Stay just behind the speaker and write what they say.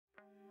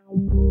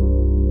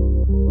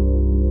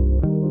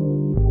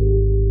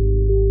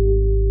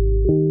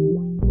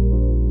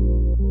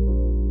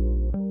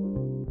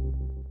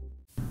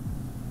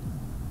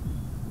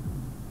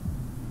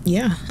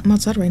Yeah, I'm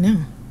outside right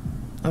now.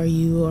 Are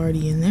you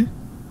already in there?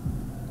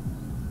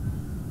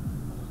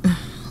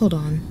 Hold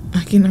on,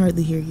 I can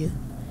hardly hear you.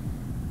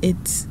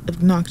 It's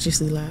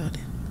obnoxiously loud.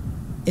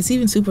 It's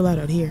even super loud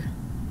out here.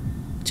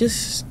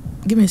 Just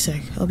give me a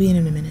sec, I'll be in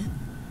a minute.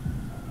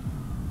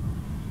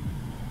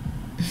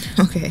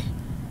 Okay,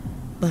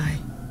 bye.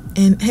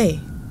 And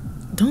hey,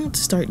 don't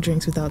start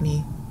drinks without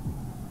me.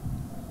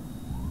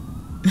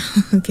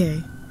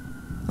 Okay,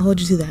 I'll hold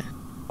you to that.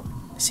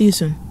 See you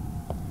soon.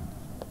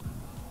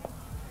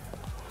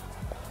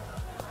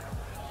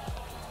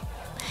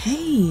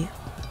 Hey,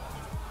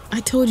 I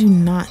told you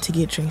not to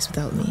get drinks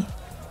without me.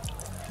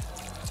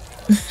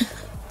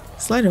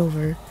 Slide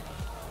over.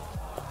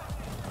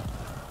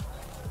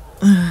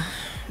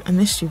 I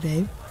missed you,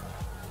 babe.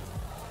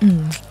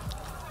 You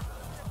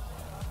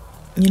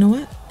know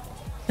what?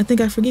 I think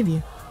I forgive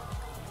you.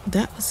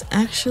 That was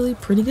actually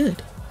pretty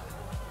good.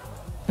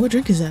 What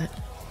drink is that?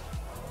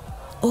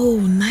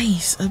 Oh,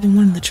 nice. I've been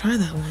wanting to try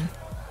that one.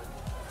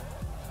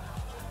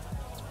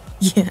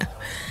 Yeah.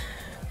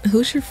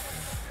 Who's your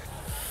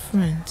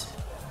friend?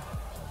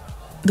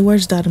 The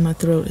words died in my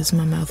throat as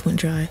my mouth went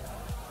dry.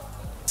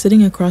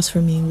 Sitting across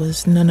from me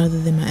was none other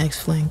than my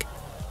ex-fling.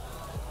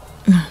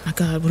 Oh my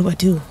god, what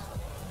do?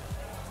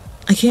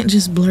 I can't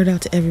just blurt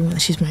out to everyone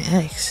that she's my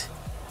ex.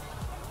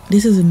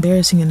 This is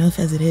embarrassing enough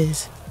as it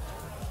is.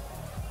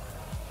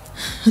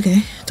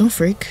 Okay, don't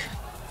freak.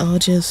 I'll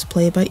just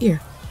play it by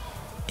ear.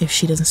 If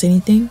she doesn't say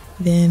anything,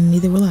 then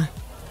neither will I.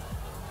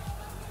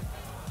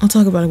 I'll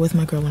talk about it with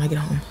my girl when I get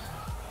home.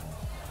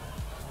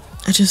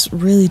 I just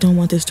really don't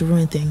want this to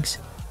ruin things.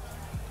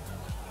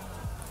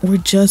 We're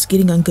just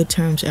getting on good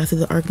terms after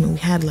the argument we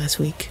had last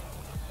week.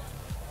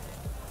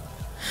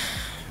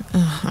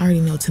 I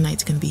already know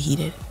tonight's gonna be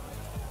heated.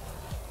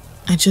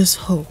 I just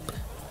hope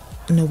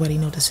nobody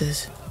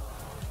notices.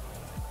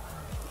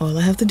 All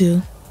I have to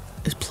do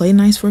is play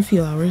nice for a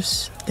few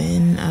hours,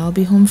 then I'll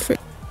be home free.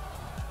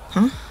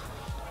 Huh?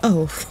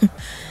 Oh,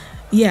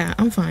 yeah,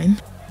 I'm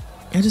fine.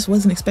 I just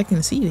wasn't expecting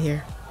to see you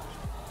here.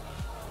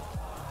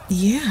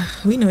 Yeah,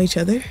 we know each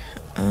other.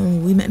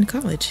 We met in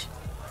college.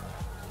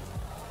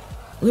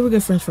 We were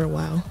good friends for a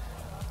while.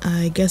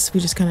 I guess we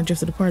just kind of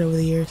drifted apart over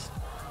the years.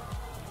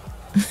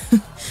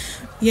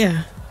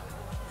 Yeah.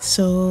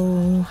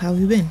 So, how have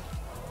you been?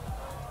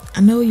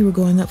 I know you were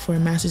going up for a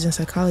master's in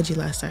psychology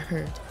last I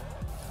heard.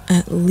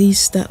 At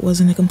least that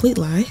wasn't a complete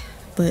lie,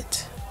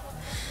 but...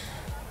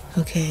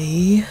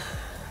 Okay.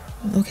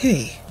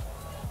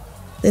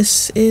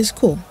 This is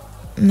cool.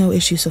 No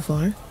issue so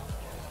far.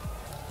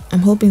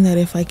 I'm hoping that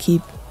if I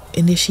keep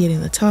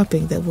initiating the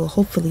topic, that we'll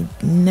hopefully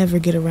never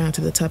get around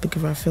to the topic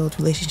of our failed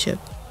relationship.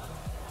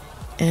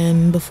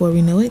 And before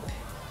we know it,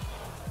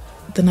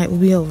 the night will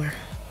be over.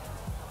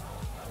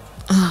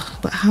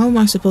 But how am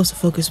I supposed to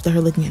focus without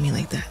her looking at me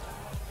like that?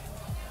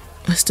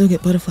 I still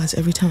get butterflies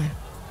every time.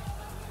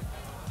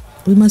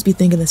 We must be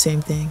thinking the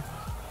same thing.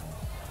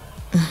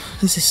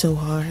 This is so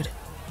hard.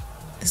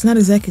 It's not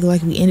exactly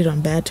like we ended on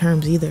bad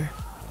terms either.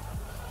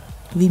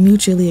 We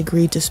mutually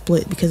agreed to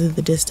split because of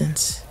the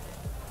distance.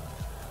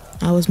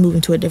 I was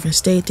moving to a different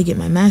state to get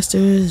my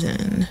master's,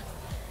 and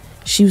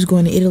she was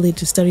going to Italy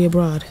to study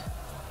abroad.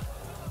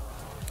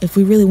 If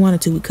we really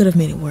wanted to, we could have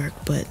made it work,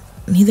 but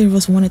neither of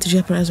us wanted to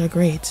jeopardize our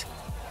grades.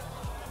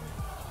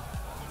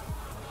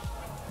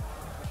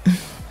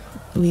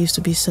 We used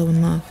to be so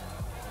in love.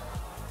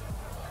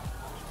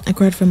 I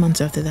cried for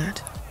months after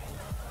that.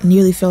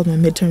 Nearly failed my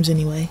midterms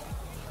anyway.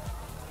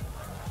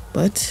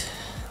 But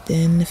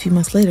then a few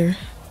months later,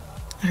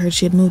 I heard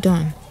she had moved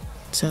on,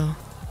 so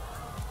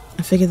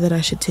I figured that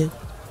I should too.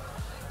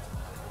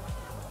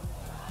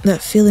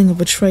 That feeling of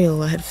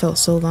betrayal I had felt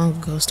so long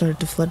ago started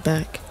to flood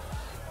back.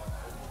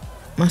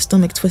 My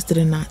stomach twisted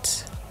in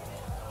knots.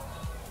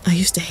 I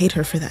used to hate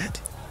her for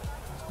that.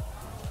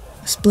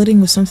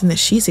 Splitting was something that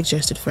she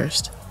suggested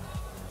first.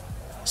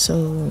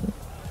 So,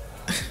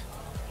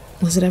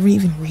 was it ever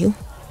even real?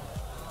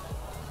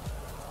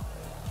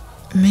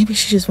 Maybe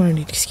she just wanted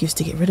an excuse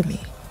to get rid of me.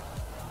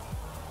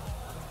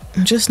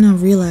 I'm just now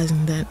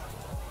realizing that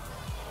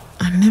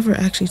I never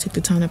actually took the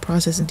time to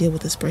process and deal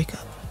with this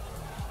breakup.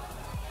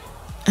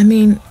 I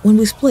mean, when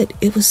we split,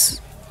 it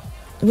was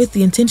with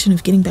the intention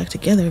of getting back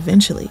together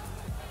eventually,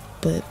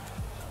 but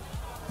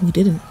we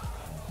didn't,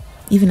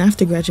 even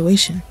after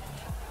graduation.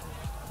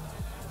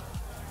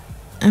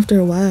 After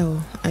a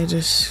while, I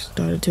just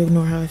started to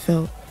ignore how I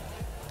felt.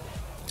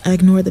 I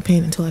ignored the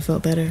pain until I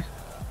felt better.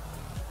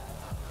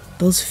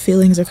 Those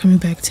feelings are coming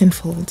back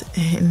tenfold,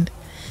 and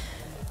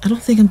I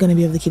don't think I'm going to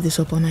be able to keep this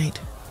up all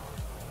night.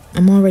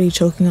 I'm already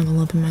choking on a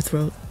lump in my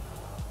throat.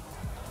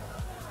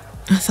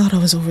 I thought I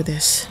was over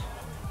this.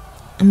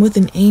 I'm with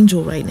an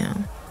angel right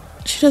now.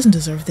 She doesn't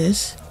deserve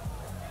this.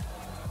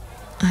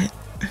 I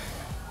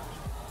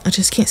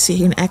just can't sit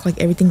here and act like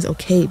everything's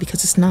okay,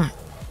 because it's not.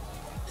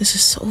 This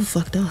is so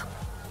fucked up.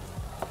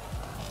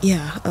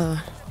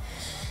 Yeah,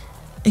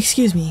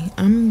 excuse me,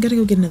 I'm gonna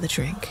go get another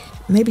drink.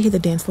 Maybe hit the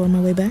dance floor on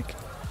my way back?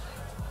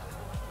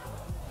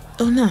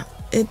 Oh, no,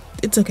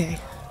 it's okay.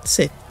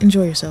 Sit,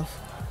 enjoy yourself.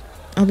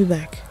 I'll be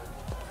back.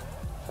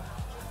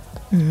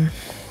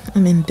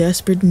 I'm in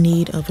desperate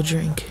need of a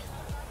drink.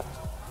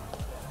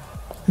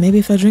 Maybe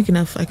if I drink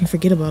enough, I can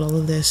forget about all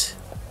of this.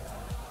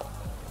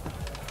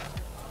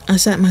 I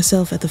sat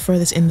myself at the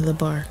furthest end of the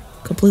bar,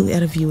 completely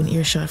out of view and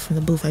earshot from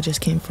the booth I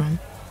just came from.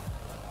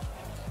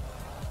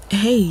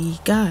 Hey,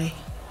 guy.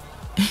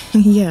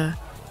 Yeah.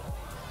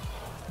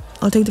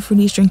 I'll take the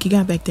fruities drink you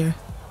got back there.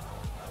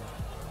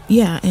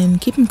 Yeah, and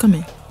keep him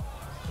coming.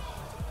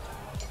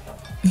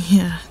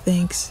 Yeah,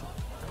 thanks.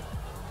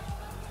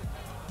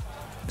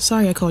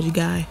 Sorry I called you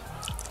guy.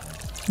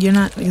 You're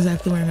not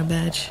exactly wearing a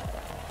badge.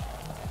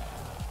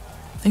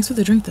 Thanks for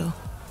the drink, though.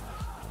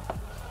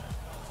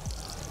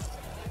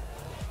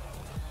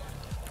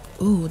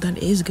 Ooh, that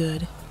is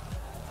good.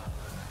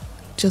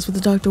 Just what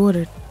the doctor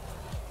ordered.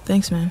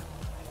 Thanks, man.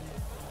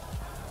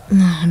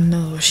 Oh,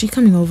 no. Is she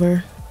coming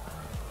over?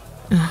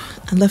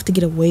 I left to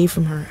get away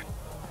from her.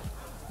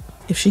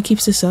 If she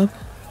keeps this up,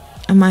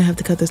 I might have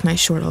to cut this night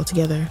short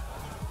altogether.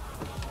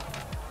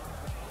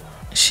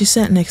 She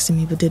sat next to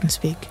me but didn't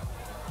speak.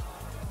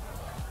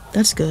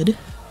 That's good.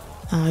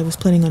 I was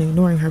planning on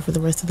ignoring her for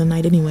the rest of the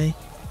night anyway.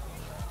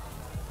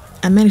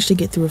 I managed to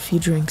get through a few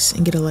drinks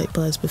and get a light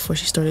buzz before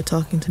she started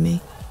talking to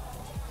me.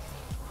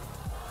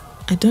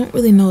 I don't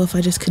really know if I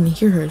just couldn't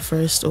hear her at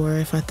first or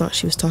if I thought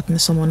she was talking to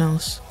someone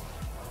else.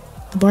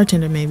 The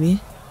bartender,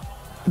 maybe.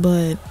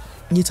 But,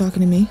 you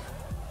talking to me?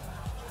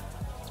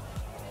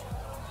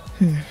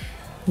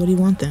 What do you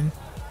want then?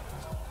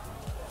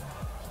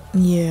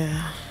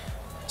 Yeah,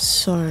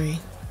 sorry.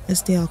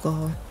 It's the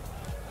alcohol.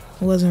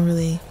 I wasn't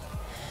really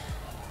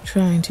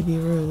trying to be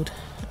rude.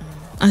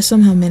 I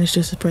somehow managed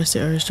to suppress the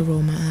urge to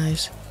roll my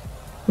eyes,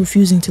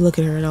 refusing to look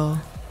at her at all.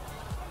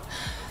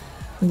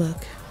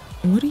 Look,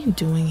 what are you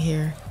doing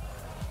here?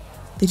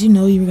 Did you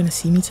know you were gonna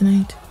see me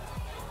tonight?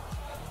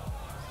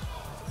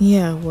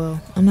 Yeah,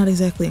 well, I'm not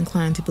exactly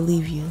inclined to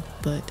believe you,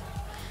 but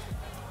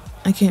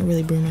I can't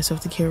really bring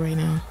myself to care right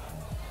now.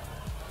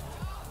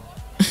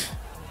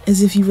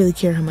 As if you really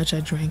care how much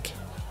I drank.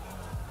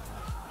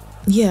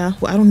 Yeah,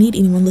 well, I don't need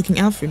anyone looking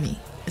out for me,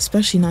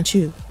 especially not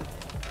you.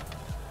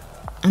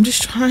 I'm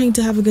just trying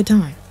to have a good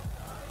time.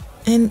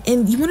 And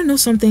you want to know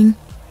something?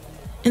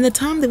 In the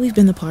time that we've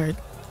been apart,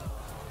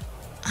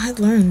 I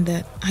learned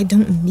that I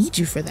don't need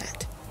you for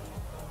that.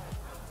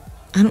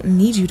 I don't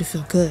need you to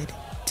feel good,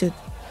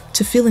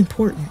 to feel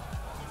important,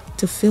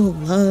 to feel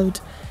loved,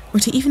 or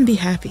to even be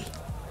happy.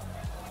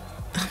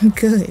 I'm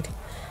good.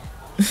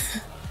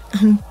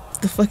 I'm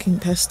the fucking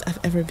best I've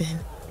ever been,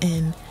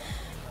 and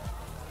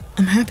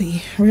I'm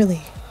happy,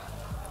 really.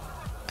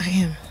 I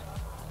am.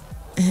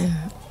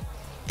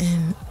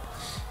 And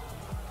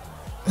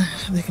I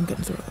think I'm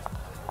gonna throw up.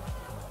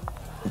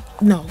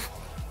 No,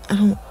 I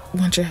don't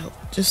want your help.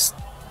 Just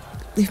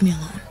leave me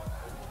alone.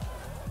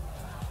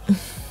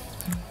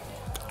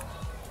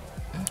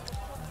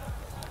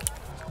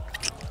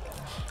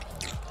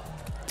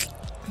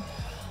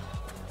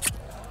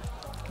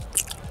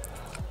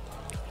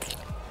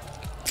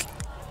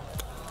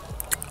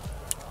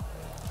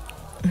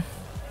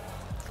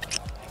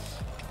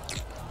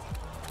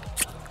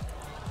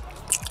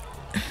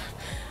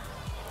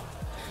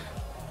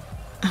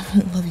 I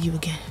won't love you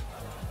again.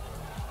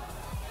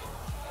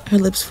 Her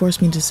lips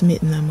forced me to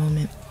submit in that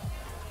moment.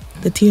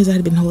 The tears I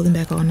had been holding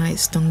back all night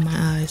stung my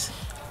eyes.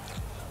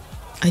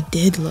 I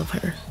did love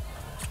her.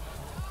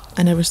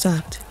 I never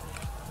stopped.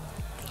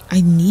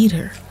 I need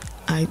her.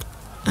 I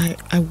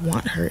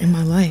want her in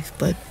my life,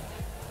 but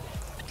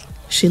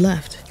she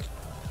left.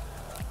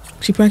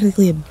 She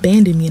practically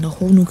abandoned me in a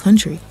whole new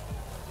country.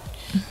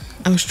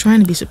 I was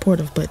trying to be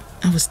supportive, but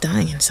I was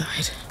dying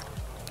inside.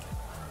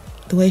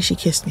 The way she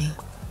kissed me,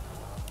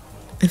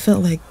 it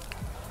felt like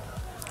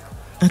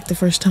the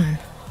first time.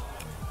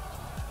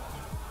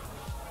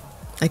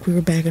 Like we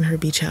were back in her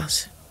beach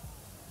house.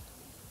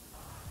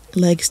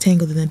 Legs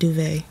tangled in the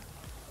duvet.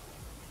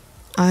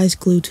 Eyes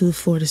glued to the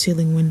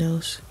floor-to-ceiling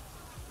windows.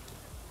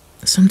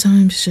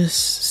 Sometimes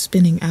just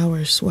spending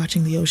hours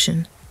watching the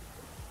ocean.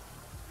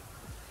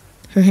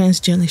 Her hands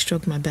gently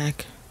stroked my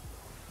back.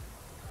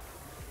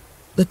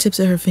 The tips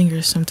of her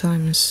fingers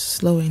sometimes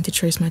slowing to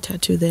trace my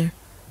tattoo there.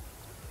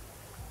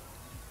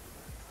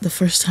 The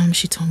first time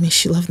she told me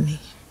she loved me.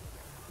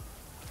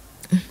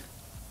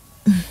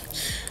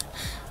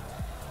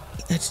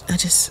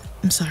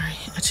 I'm sorry.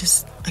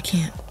 I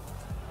can't.